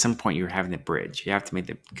 because at some point you're having a bridge. You have to make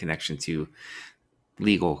the connection to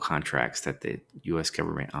legal contracts that the U.S.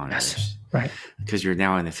 government honors, yes, right? Because you're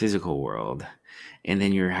now in the physical world, and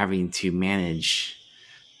then you're having to manage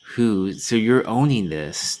so you're owning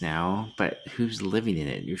this now, but who's living in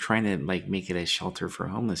it? You're trying to like make it a shelter for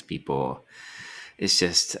homeless people. It's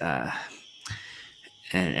just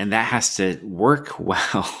and that has to work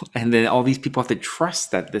well, and then all these people have to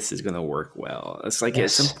trust that this is going to work well. It's like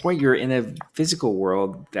at some point you're in a physical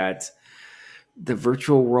world that the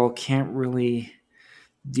virtual world can't really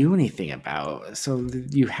do anything about. So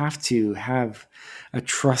you have to have a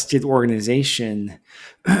trusted organization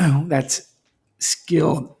that's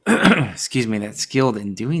skilled that's skilled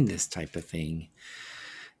in doing this type of thing,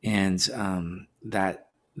 and that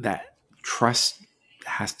trust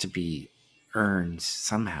has to be earned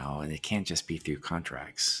somehow, and it can't just be through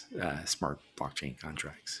contracts, smart blockchain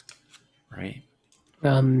contracts, right?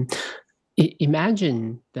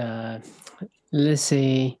 Imagine let's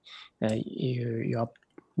say you're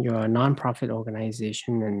a nonprofit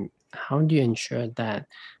organization, and how do you ensure that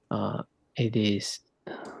it is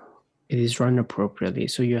run appropriately?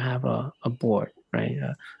 So you have a board, right?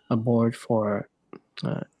 A board for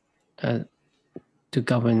to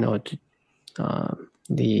govern or to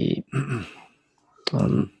the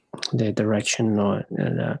the direction or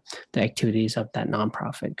the activities of that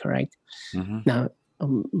nonprofit, correct? Mm-hmm. Now,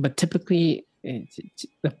 but typically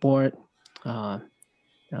the board,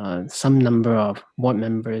 some number of board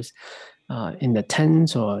members in the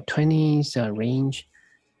 10s or 20s range,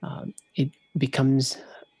 it becomes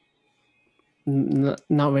not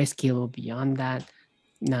very scalable beyond that.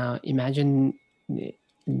 Now, imagine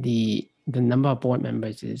the number of board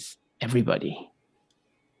members is everybody.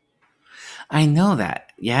 I know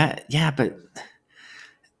that. Yeah, but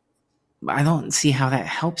I don't see how that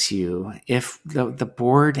helps you if the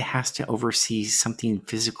board has to oversee something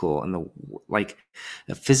physical and like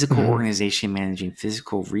a physical organization managing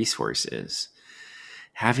physical resources.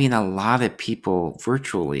 Having a lot of people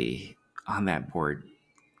virtually on that board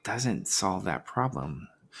doesn't solve that problem.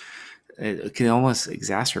 It can almost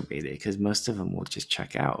exacerbate it because most of them will just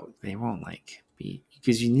check out. They won't be,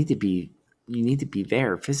 because you need to be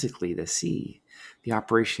there physically to see the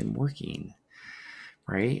operation working,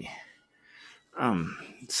 right?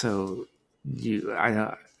 So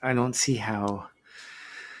I don't see how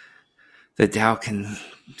the DAO can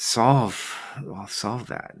solve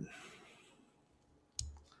that.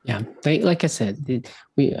 Yeah, like I said,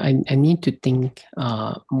 I need to think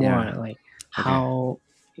more like how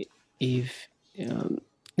if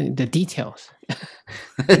the details.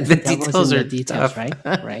 The details are details,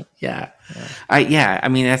 tough. right? Yeah. I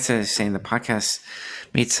mean, that's what I was saying. The podcast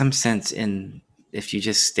made some sense if you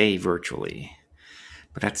just stay virtually,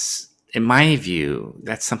 but that's, in my view,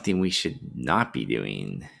 that's something we should not be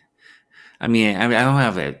doing. I mean, I don't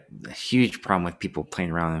have a huge problem with people playing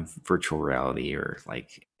around in virtual reality or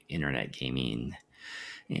like internet gaming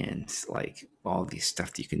and like all these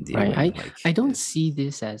stuff that you can do. Right. I don't see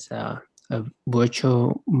this as a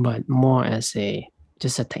virtual, but more as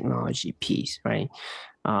just a technology piece, right?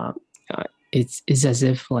 It's as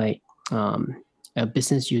if like a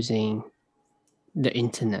business using the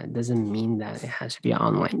internet doesn't mean that it has to be an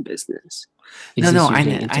online business.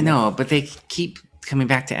 I know, but they keep coming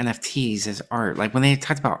back to NFTs as art. Like when they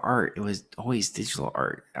talked about art, it was always digital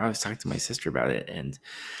art. I was talking to my sister about it, and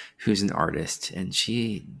who's an artist, and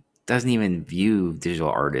she doesn't even view digital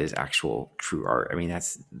art as actual true art. I mean,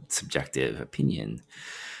 that's subjective opinion,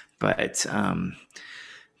 but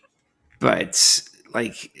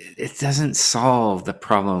like it doesn't solve the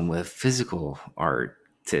problem with physical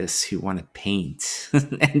artists who want to paint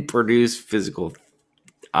and produce physical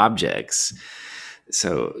objects.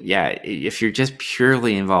 So yeah, if you're just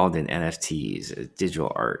purely involved in NFTs, digital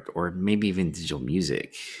art, or maybe even digital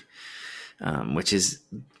music, which is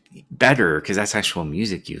better because that's actual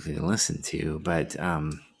music you can listen to, but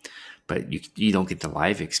you don't get the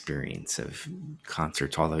live experience of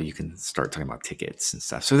concerts, although you can start talking about tickets and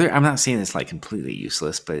stuff. So I'm not saying it's like completely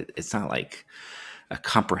useless, but it's not like a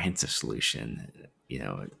comprehensive solution.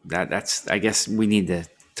 That's I guess we need to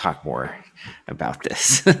talk more about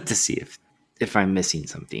this to see if I'm missing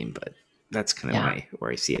something, but that's kind of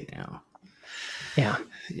where I see it now. Yeah.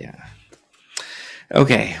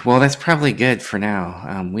 Okay, well, that's probably good for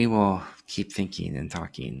now. We will keep thinking and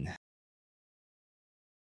talking.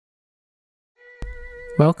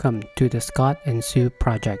 Welcome to the Scott and Sue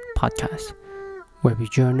Project podcast, where we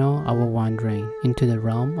journal our wandering into the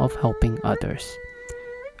realm of helping others.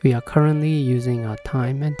 We are currently using our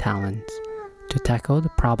time and talents to tackle the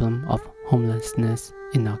problem of homelessness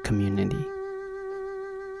in our community.